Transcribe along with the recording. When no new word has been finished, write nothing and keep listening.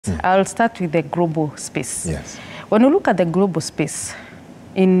I'll start with the global space. Yes. When you look at the global space,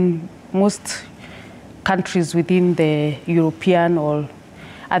 in most countries within the European or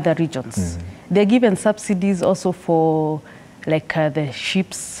other regions, they're given subsidies also for like the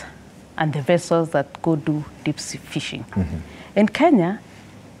ships and the vessels that go do deep sea fishing. In Kenya,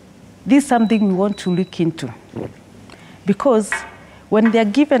 this is something we want to look into, because when they're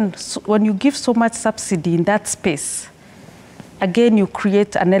given, when you give so much subsidy in that space, again, you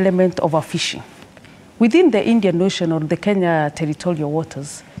create an element of overfishing. Within the Indian Ocean or the Kenya territorial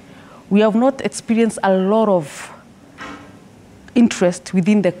waters, we have not experienced a lot of interest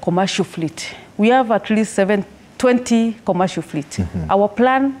within the commercial fleet. We have at least 20 commercial fleet. Our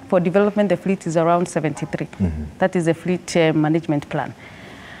plan for development the fleet is around 73. That is a fleet management plan.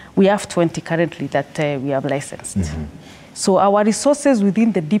 We have 20 currently that we have licensed. So our resources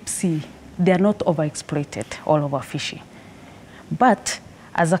within the deep sea, they are not overexploited or overfishing. But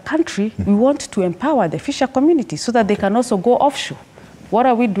as a country, we want to empower the fisher community so that they can also go offshore. What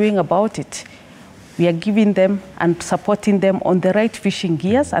are we doing about it? We are giving them and supporting them on the right fishing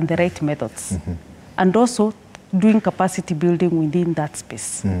gears and the right methods. And also doing capacity building within that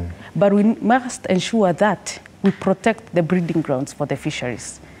space. But we must ensure that we protect the breeding grounds for the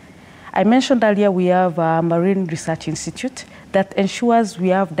fisheries. I mentioned earlier we have a Marine Research Institute that ensures we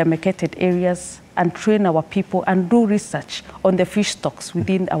have demarcated areas and train our people and do research on the fish stocks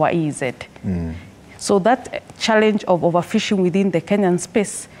within our EEZ. So that challenge of overfishing within the Kenyan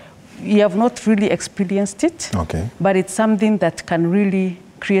space, we have not really experienced it, but it's something that can really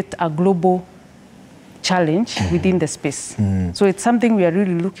create a global challenge within the space. So it's something we are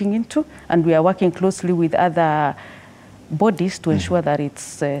really looking into, and we are working closely with other bodies to ensure that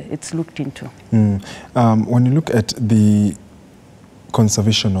it's looked into. When you look at the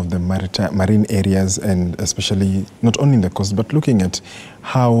conservation of the marine areas, and especially not only in the coast, but looking at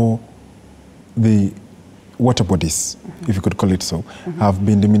how the water bodies, if you could call it so, have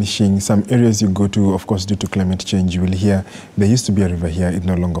been diminishing. Some areas you go to, of course, due to climate change, you will hear there used to be a river here, it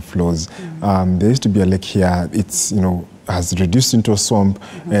no longer flows. There used to be a lake here, it's, has reduced into a swamp,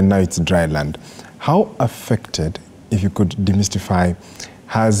 and now it's dry land. How affected, if you could demystify,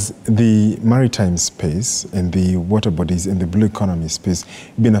 has the maritime space and the water bodies and the blue economy space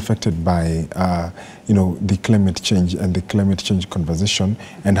been affected by, the climate change and the climate change conversation,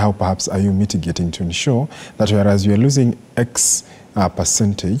 and how perhaps are you mitigating to ensure that whereas we are losing X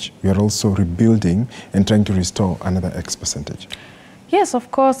percentage, we are also rebuilding and trying to restore another X percentage? Yes,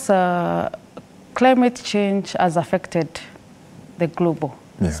 of course, climate change has affected the global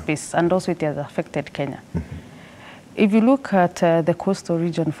space, and also it has affected Kenya. If you look at the coastal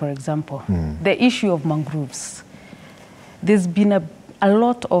region, for example, the issue of mangroves, there's been a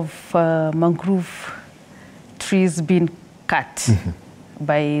lot of mangrove trees being cut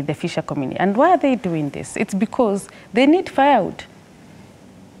by the fisher community. And why are they doing this? It's because they need firewood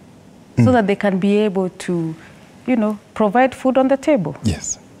so that they can be able to, provide food on the table.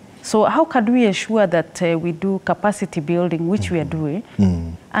 Yes. So how can we ensure that we do capacity building, which we are doing,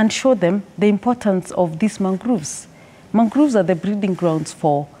 and show them the importance of these mangroves? Mangroves are the breeding grounds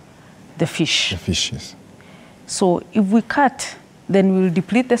for the fish. The fish, yes. So if we cut, then we'll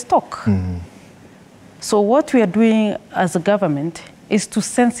deplete the stock. So what we are doing as a government is to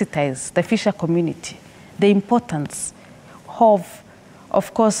sensitize the fisher community, the importance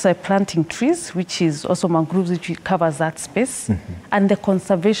of course, planting trees, which is also mangroves, which covers that space, and the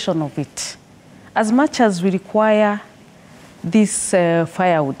conservation of it. As much as we require this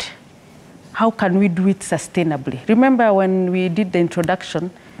firewood, how can we do it sustainably? Remember when we did the introduction,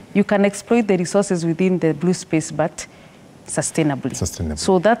 you can exploit the resources within the blue space, but sustainably.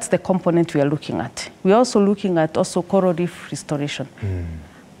 So that's the component we are looking at. We're also looking at coral reef restoration.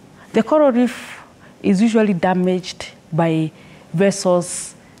 The coral reef is usually damaged by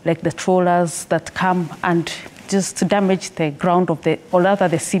vessels like the trawlers that come and just damage the ground of or rather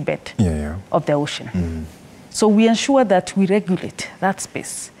the seabed of the ocean. So we ensure that we regulate that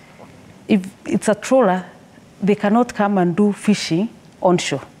space. If it's a trawler, they cannot come and do fishing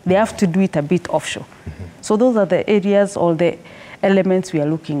onshore. They have to do it a bit offshore. So those are the areas or the elements we are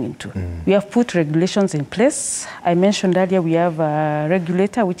looking into. We have put regulations in place. I mentioned earlier we have a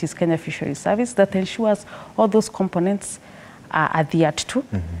regulator, which is Kenya Fisheries Service, that ensures all those components are adhered to.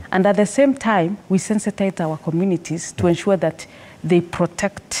 And at the same time, we sensitize our communities to ensure that they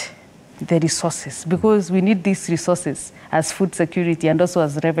protect the resources, because we need these resources as food security and also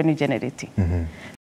as revenue generating.